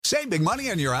Save big money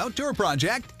on your outdoor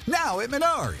project now at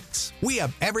Menards. We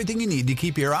have everything you need to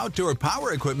keep your outdoor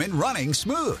power equipment running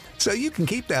smooth so you can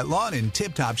keep that lawn in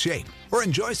tip-top shape or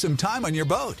enjoy some time on your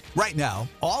boat. Right now,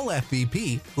 all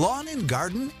FVP, lawn and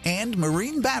garden, and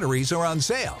marine batteries are on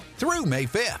sale through May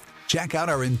 5th. Check out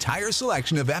our entire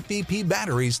selection of FVP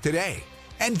batteries today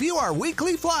and view our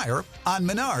weekly flyer on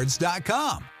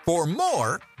Menards.com for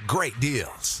more great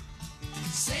deals.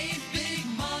 Save big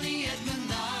money at Menards.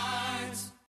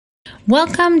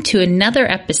 Welcome to another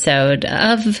episode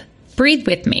of Breathe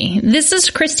With Me. This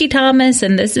is Christy Thomas,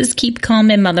 and this is Keep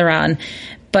Calm and Mother On.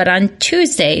 But on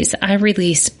Tuesdays, I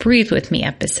release Breathe With Me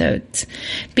episodes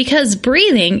because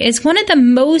breathing is one of the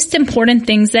most important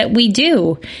things that we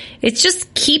do. It's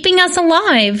just keeping us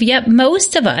alive, yet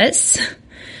most of us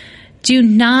do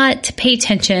not pay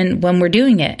attention when we're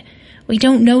doing it. We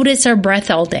don't notice our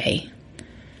breath all day.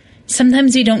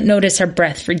 Sometimes we don't notice our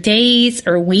breath for days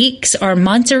or weeks or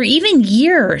months or even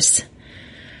years.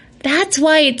 That's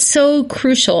why it's so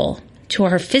crucial to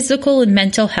our physical and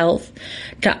mental health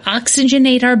to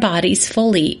oxygenate our bodies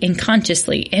fully and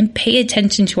consciously and pay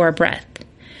attention to our breath.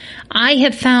 I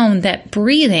have found that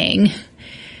breathing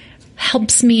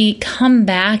helps me come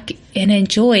back and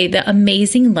enjoy the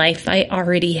amazing life I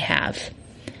already have.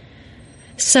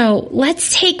 So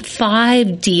let's take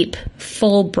 5 deep,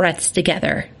 full breaths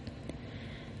together.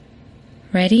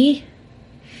 Ready?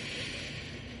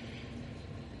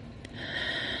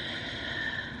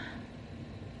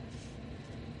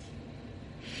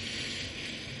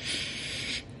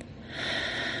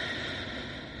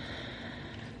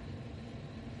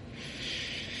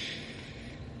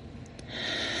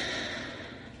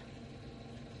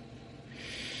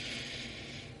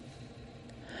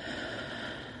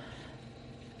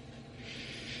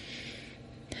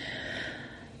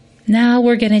 Now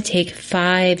we're going to take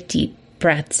 5 deep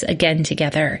breaths again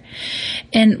together,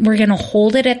 and we're going to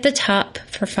hold it at the top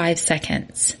for 5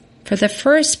 seconds. For the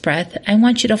first breath, I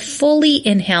want you to fully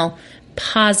inhale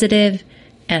positive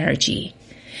energy.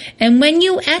 And when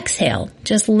you exhale,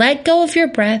 just let go of your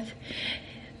breath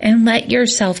and let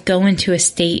yourself go into a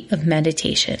state of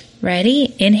meditation.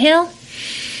 Ready? Inhale.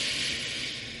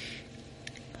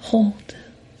 Hold.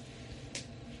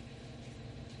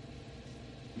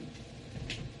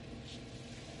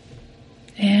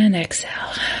 And exhale.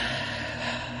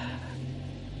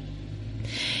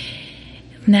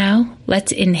 Now,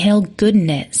 let's inhale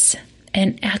goodness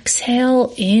and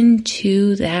exhale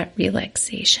into that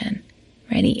relaxation.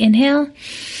 Ready? Inhale.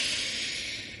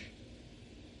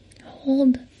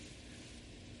 Hold.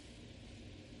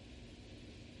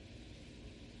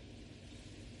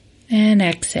 And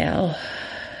exhale.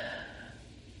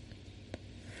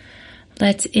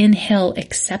 Let's inhale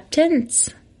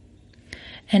acceptance.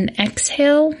 And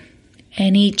exhale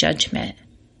any judgment.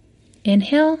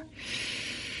 Inhale.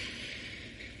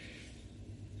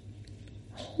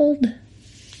 Hold.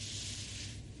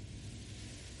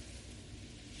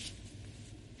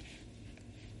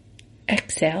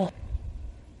 Exhale.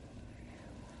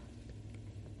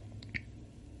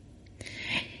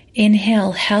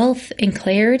 Inhale health and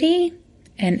clarity,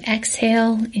 and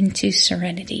exhale into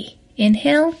serenity.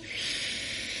 Inhale.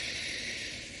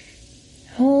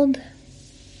 Hold.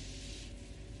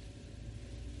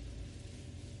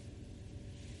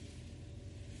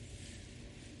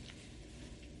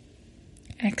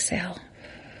 Exhale.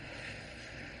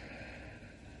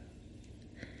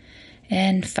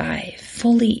 And 5,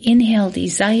 fully inhale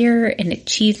desire and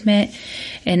achievement,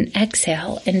 and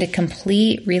exhale into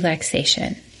complete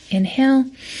relaxation. Inhale.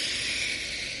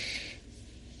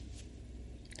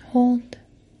 Hold.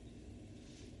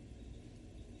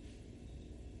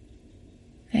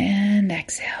 And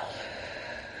exhale.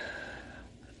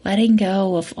 Letting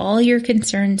go of all your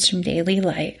concerns from daily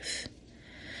life.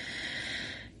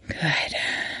 Good.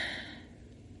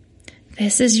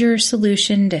 This is your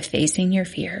solution to facing your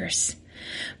fears.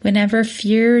 Whenever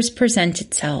fears present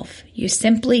itself, you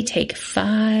simply take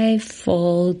 5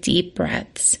 full deep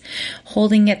breaths,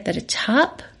 holding it at the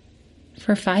top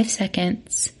for 5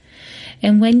 seconds.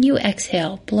 And when you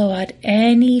exhale, blow out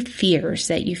any fears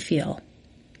that you feel.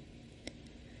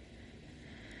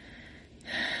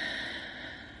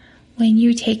 When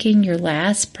you take in your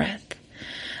last breath,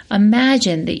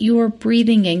 imagine that you are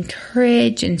breathing in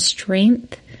courage and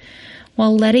strength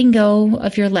while letting go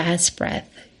of your last breath.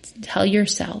 Tell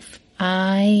yourself,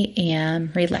 I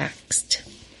am relaxed.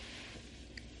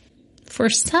 For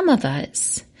some of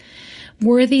us,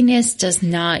 worthiness does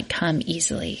not come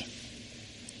easily.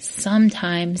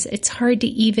 Sometimes it's hard to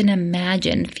even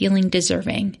imagine feeling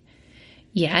deserving.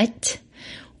 Yet,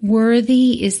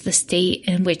 worthy is the state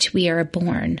in which we are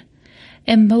born.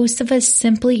 And most of us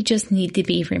simply just need to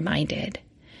be reminded.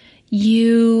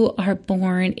 You are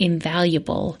born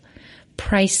invaluable,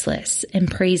 priceless, and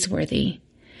praiseworthy.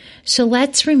 So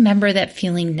let's remember that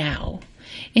feeling now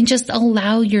and just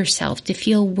allow yourself to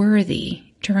feel worthy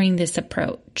during this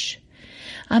approach.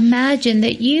 Imagine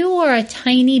that you are a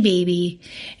tiny baby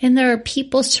and there are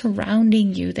people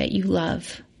surrounding you that you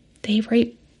love. They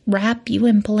wrap you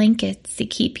in blankets to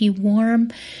keep you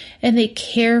warm and they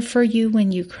care for you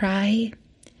when you cry.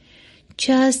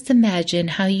 Just imagine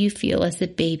how you feel as a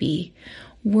baby,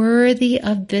 worthy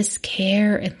of this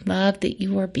care and love that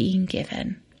you are being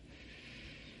given.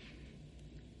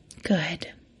 Good.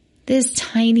 This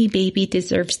tiny baby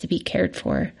deserves to be cared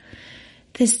for.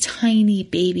 This tiny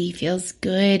baby feels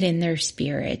good in their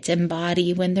spirit and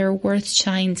body when their worth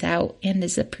shines out and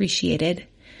is appreciated.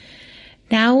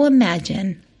 Now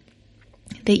imagine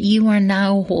that you are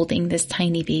now holding this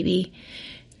tiny baby,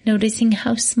 noticing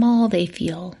how small they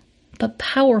feel, but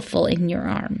powerful in your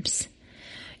arms.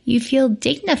 You feel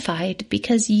dignified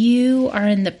because you are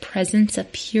in the presence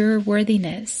of pure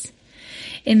worthiness.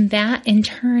 And that in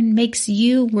turn makes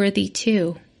you worthy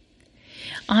too.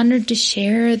 Honored to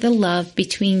share the love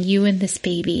between you and this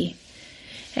baby.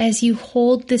 As you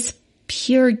hold this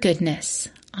pure goodness,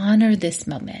 honor this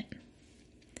moment.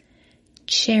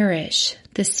 Cherish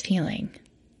this feeling.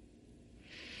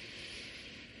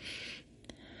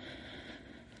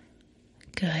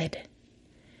 Good.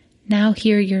 Now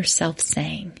hear yourself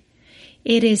saying,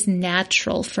 it is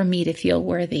natural for me to feel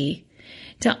worthy,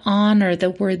 to honor the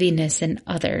worthiness in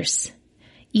others.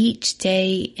 Each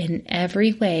day, in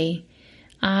every way,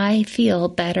 I feel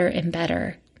better and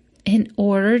better. In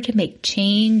order to make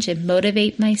change and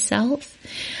motivate myself,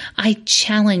 I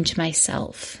challenge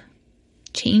myself.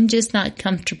 Change is not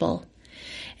comfortable.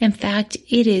 In fact,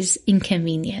 it is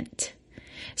inconvenient.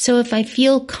 So if I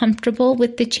feel comfortable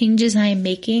with the changes I am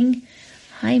making,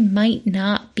 I might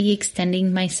not be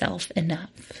extending myself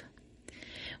enough.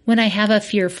 When I have a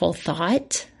fearful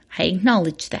thought, I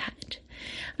acknowledge that.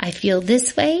 I feel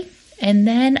this way, and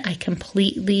then I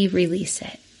completely release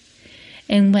it.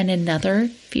 And when another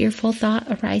fearful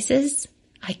thought arises,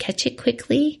 I catch it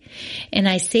quickly, and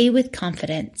I say with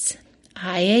confidence,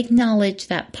 I acknowledge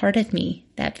that part of me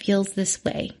that feels this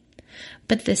way,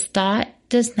 but this thought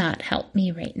does not help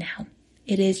me right now.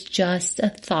 It is just a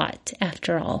thought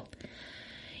after all.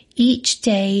 Each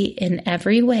day, in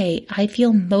every way, I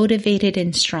feel motivated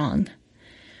and strong.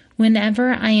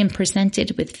 Whenever I am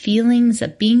presented with feelings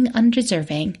of being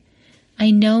undeserving,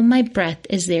 I know my breath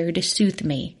is there to soothe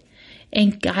me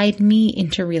and guide me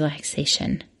into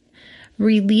relaxation,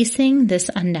 releasing this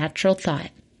unnatural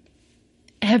thought.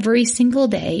 Every single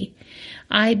day,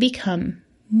 I become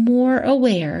more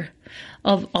aware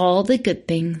of all the good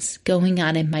things going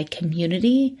on in my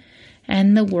community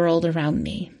and the world around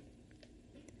me.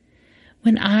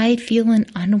 When I feel an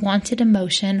unwanted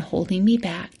emotion holding me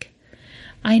back,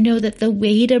 I know that the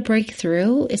way to break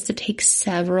through is to take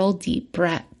several deep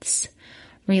breaths,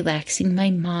 relaxing my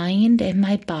mind and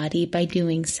my body by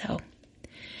doing so.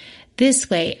 This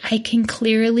way, I can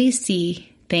clearly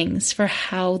see things for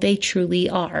how they truly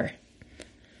are.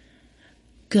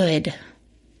 Good.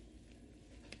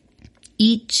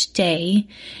 Each day,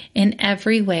 in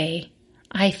every way,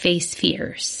 I face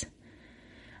fears.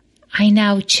 I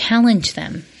now challenge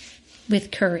them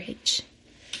with courage.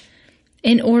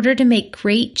 In order to make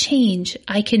great change,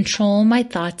 I control my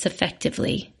thoughts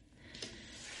effectively.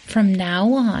 From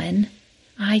now on,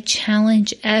 I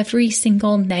challenge every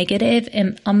single negative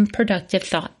and unproductive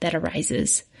thought that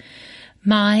arises.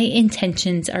 My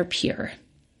intentions are pure.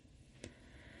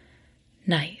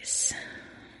 Nice.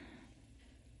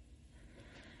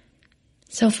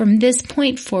 So from this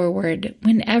point forward,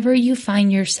 whenever you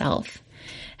find yourself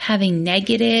having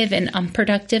negative and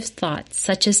unproductive thoughts,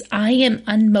 such as I am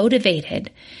unmotivated,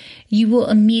 you will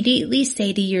immediately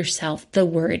say to yourself the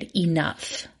word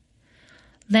enough.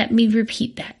 Let me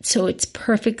repeat that so it's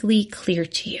perfectly clear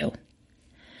to you.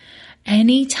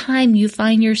 Anytime you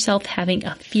find yourself having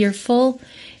a fearful,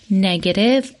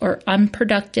 negative, or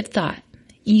unproductive thought,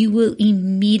 you will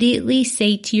immediately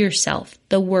say to yourself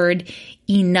the word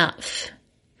enough.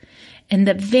 And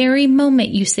the very moment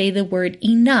you say the word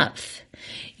enough,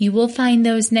 you will find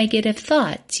those negative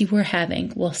thoughts you were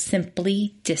having will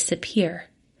simply disappear.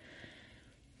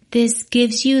 This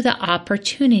gives you the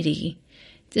opportunity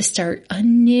to start a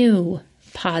new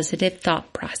positive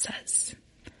thought process.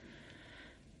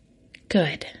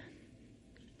 Good.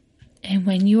 And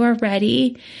when you are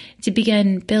ready to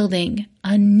begin building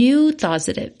a new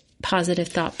positive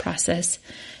thought process,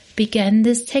 begin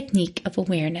this technique of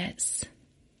awareness.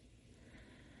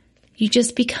 You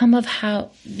just become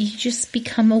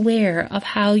aware of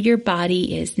how your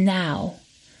body is now.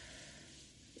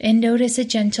 And notice a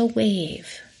gentle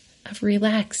wave of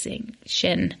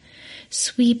relaxation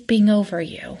sweeping over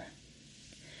you.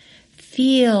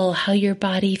 Feel how your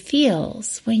body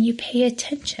feels when you pay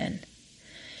attention.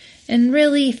 And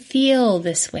really feel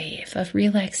this wave of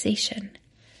relaxation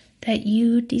that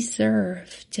you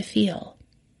deserve to feel.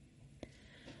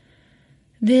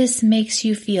 This makes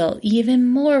you feel even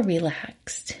more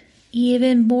relaxed,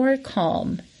 even more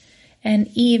calm,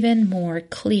 and even more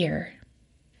clear.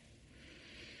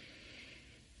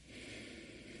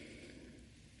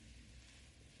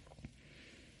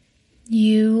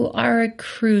 You are a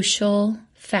crucial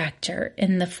factor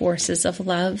in the forces of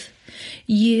love.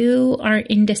 You are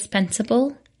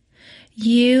indispensable.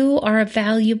 You are a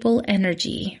valuable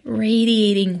energy,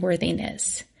 radiating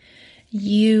worthiness.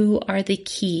 You are the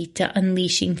key to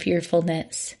unleashing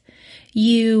fearfulness.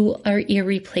 You are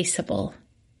irreplaceable.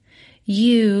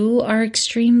 You are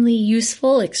extremely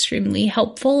useful, extremely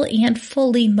helpful, and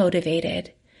fully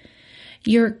motivated.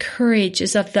 Your courage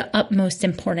is of the utmost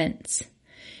importance.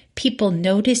 People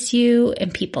notice you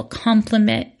and people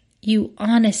compliment you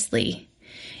honestly,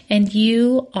 and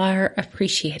you are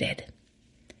appreciated.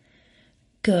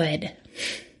 Good.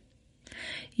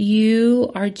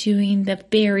 You are doing the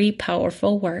very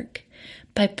powerful work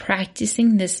by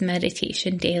practicing this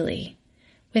meditation daily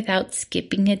without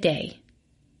skipping a day.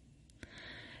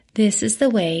 This is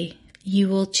the way you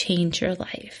will change your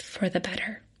life for the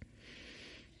better.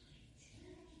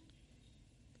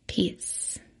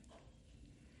 Peace.